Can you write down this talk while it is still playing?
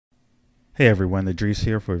Hey everyone, Idrees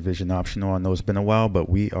here for Vision Optional. I know it's been a while, but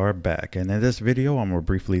we are back. And in this video, I'm going to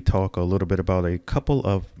briefly talk a little bit about a couple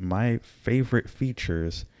of my favorite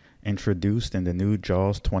features introduced in the new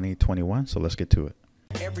JAWS 2021. So let's get to it.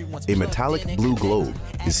 A metallic blue globe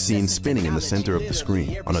is seen spinning in the center of the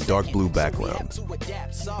screen on a dark blue background.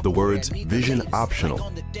 The words Vision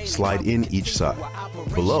Optional slide in each side.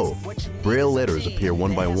 Below, Braille letters appear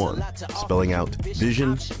one by one, spelling out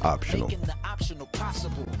Vision Optional.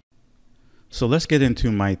 So let's get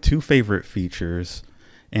into my two favorite features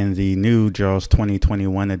in the new JAWS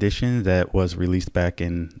 2021 edition that was released back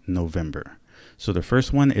in November. So the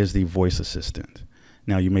first one is the voice assistant.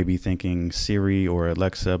 Now you may be thinking Siri or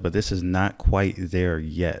Alexa, but this is not quite there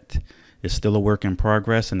yet. It's still a work in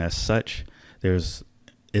progress, and as such,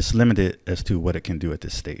 it's limited as to what it can do at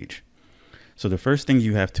this stage. So the first thing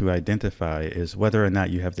you have to identify is whether or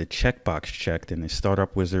not you have the checkbox checked in the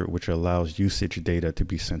Startup Wizard, which allows usage data to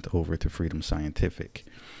be sent over to Freedom Scientific.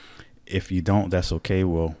 If you don't, that's okay.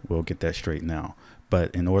 We'll get that straight now.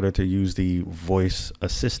 But in order to use the voice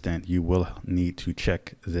assistant, you will need to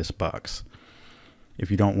check this box.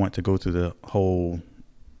 If you don't want to go through the whole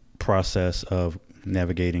process of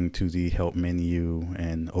navigating to the help menu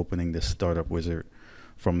and opening the Startup Wizard,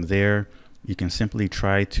 from there, you can simply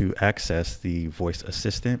try to access the voice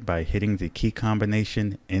assistant by hitting the key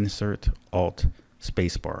combination Insert Alt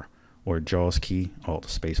Spacebar or JAWS key Alt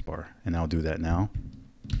Spacebar. And I'll do that now.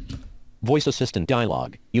 Voice Assistant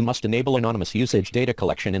dialog. You must enable anonymous usage data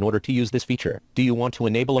collection in order to use this feature. Do you want to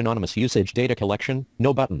enable anonymous usage data collection?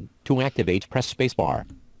 No button. To activate, press spacebar.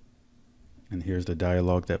 And here's the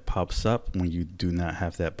dialog that pops up when you do not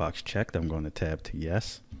have that box checked. I'm going to tab to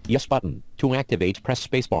yes. Yes button. To activate, press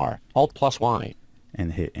spacebar. Alt plus Y.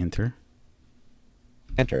 And hit enter.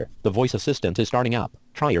 Enter. The voice assistant is starting up.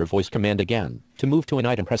 Try your voice command again. To move to an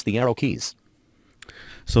item, press the arrow keys.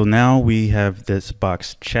 So now we have this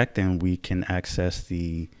box checked and we can access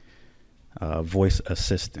the voice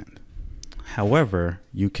assistant. However,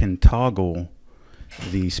 you can toggle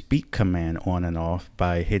the speak command on and off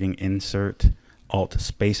by hitting Insert Alt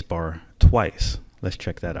Spacebar twice. Let's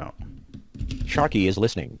check that out. Sharky is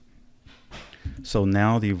listening. So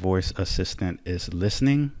now the voice assistant is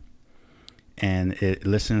listening, and it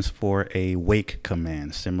listens for a wake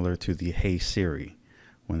command similar to the Hey Siri.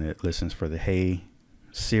 When it listens for the Hey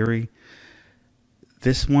Siri,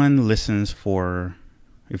 this one listens for,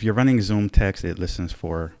 if you're running Zoom text, it listens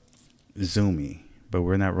for Zoomy, but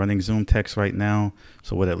we're not running Zoom text right now.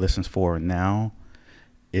 So what it listens for now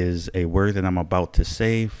is a word that I'm about to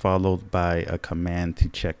say, followed by a command to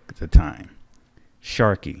check the time.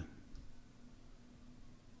 Sharky.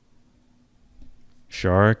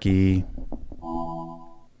 Sharky.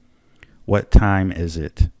 What time is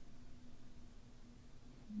it?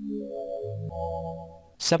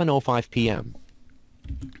 7:05 p.m.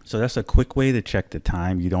 So that's a quick way to check the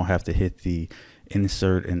time. You don't have to hit the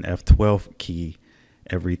insert and F12 key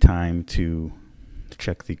every time to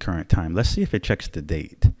check the current time. Let's see if it checks the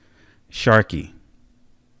date. Sharky.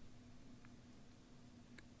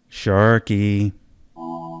 Sharky.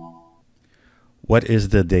 What is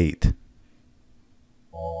the date?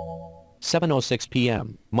 7:06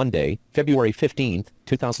 p.m. Monday, February 15th,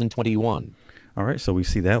 2021. All right, so we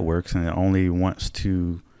see that works, and it only wants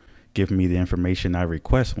to give me the information I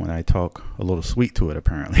request when I talk a little sweet to it,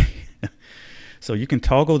 apparently. So you can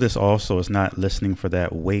toggle this also. It's not listening for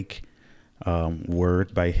that wake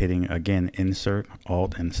word by hitting, again, Insert,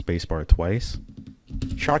 Alt, and Spacebar twice.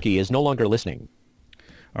 Sharky is no longer listening.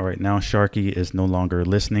 All right, now Sharky is no longer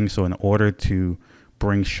listening. So in order to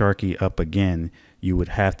bring Sharky up again, you would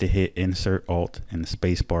have to hit Insert, Alt, and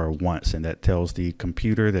Spacebar once, and that tells the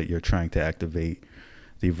computer that you're trying to activate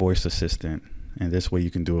the voice assistant. And this way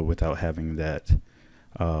you can do it without having that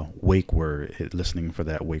wake word, listening for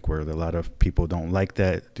that wake word. A lot of people don't like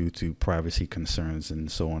that due to privacy concerns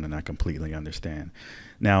and so on, and I completely understand.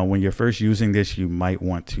 Now, when you're first using this, you might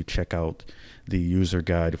want to check out the user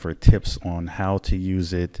guide for tips on how to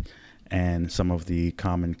use it and some of the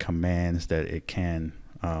common commands that it can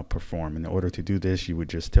perform. In order to do this, you would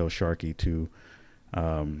just tell Sharky to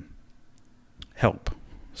help.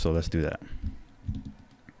 So let's do that.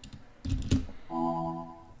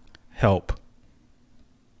 Help.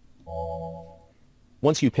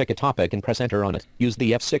 Once you pick a topic and press enter on it, use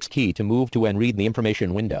the F6 key to move to and read the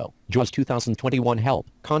information window. JAWS 2021 Help,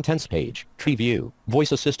 Contents page, Tree View,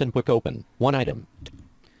 Voice Assistant Quick Open, one item.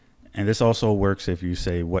 And this also works if you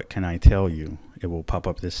say, what can I tell you? It will pop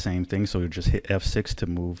up this same thing. So you just hit F6 to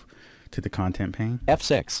move to the content pane.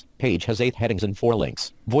 F6, page has 8 headings and 4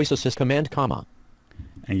 links. Voice Assist command, comma.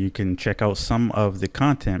 And you can check out some of the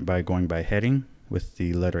content by going by heading with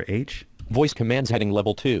the letter H. Voice commands heading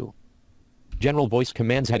level 2. General voice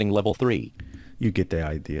commands heading level 3. You get the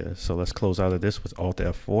idea. So let's close out of this with Alt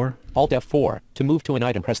F4. Alt F4. To move to an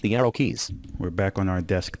item, press the arrow keys. We're back on our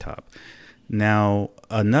desktop. Now,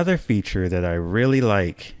 another feature that I really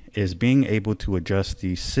like is being able to adjust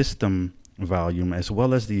the system volume as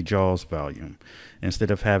well as the JAWS volume. Instead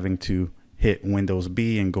of having to hit Windows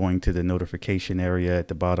B and going to the notification area at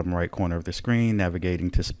the bottom right corner of the screen, navigating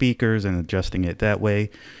to speakers and adjusting it that way,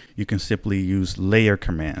 you can simply use layer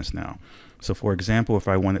commands now. So for example, if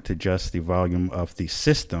I wanted to adjust the volume of the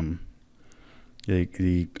system,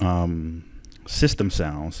 the system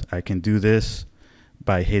sounds, I can do this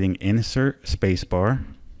by hitting Insert Spacebar.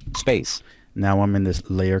 Space. Now I'm in this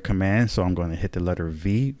layer command, so I'm going to hit the letter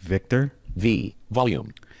V, Victor. V,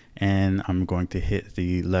 volume. And I'm going to hit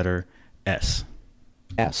the letter S.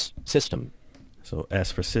 S, system. So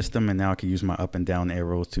S for system, and now I can use my up and down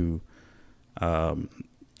arrows to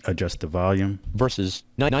adjust the volume. Versus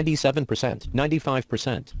 97%,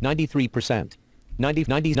 95%, 93%,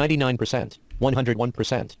 99%,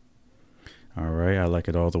 101%. All right, I like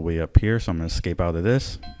it all the way up here, so I'm going to escape out of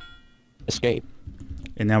this. Escape.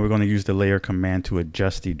 And now we're going to use the layer command to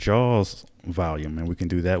adjust the JAWS volume, and we can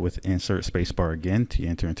do that with Insert Spacebar again to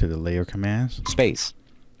enter into the layer commands. Space.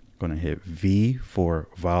 Going to hit V for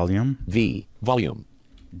volume. V, volume.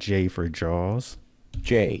 J for JAWS.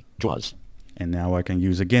 J, JAWS. And now I can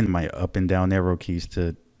use again my up and down arrow keys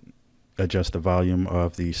to adjust the volume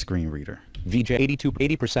of the screen reader. VJ 82,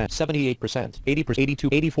 80%, 78%, 80%, 82,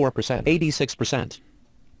 84%, 86%.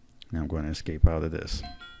 Now I'm going to escape out of this.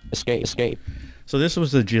 Escape, escape. So this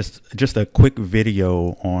was just a quick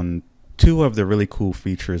video on two of the really cool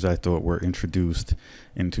features I thought were introduced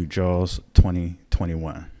into JAWS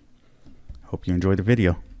 2021. Hope you enjoyed the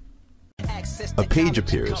video. A page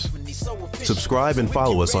appears. Subscribe and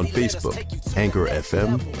follow us on Facebook, Anchor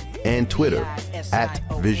FM, and Twitter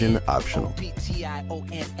 @VisionOptional.